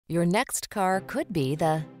Your next car could be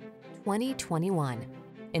the 2021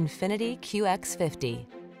 INFINITI QX50.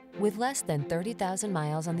 With less than 30,000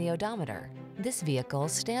 miles on the odometer, this vehicle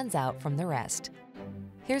stands out from the rest.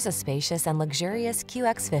 Here's a spacious and luxurious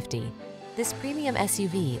QX50. This premium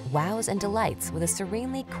SUV wows and delights with a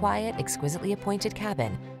serenely quiet, exquisitely appointed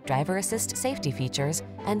cabin, driver assist safety features,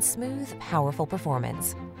 and smooth, powerful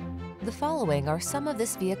performance. The following are some of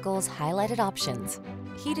this vehicle's highlighted options: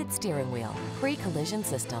 heated steering wheel, pre-collision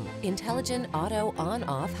system, intelligent auto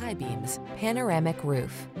on-off high beams, panoramic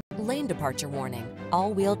roof, lane departure warning,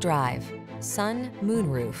 all-wheel drive, sun,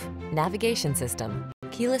 moonroof, navigation system,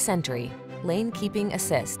 keyless entry, lane keeping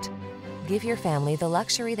assist. Give your family the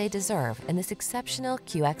luxury they deserve in this exceptional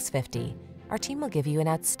QX50. Our team will give you an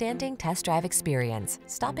outstanding test drive experience.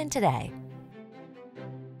 Stop in today.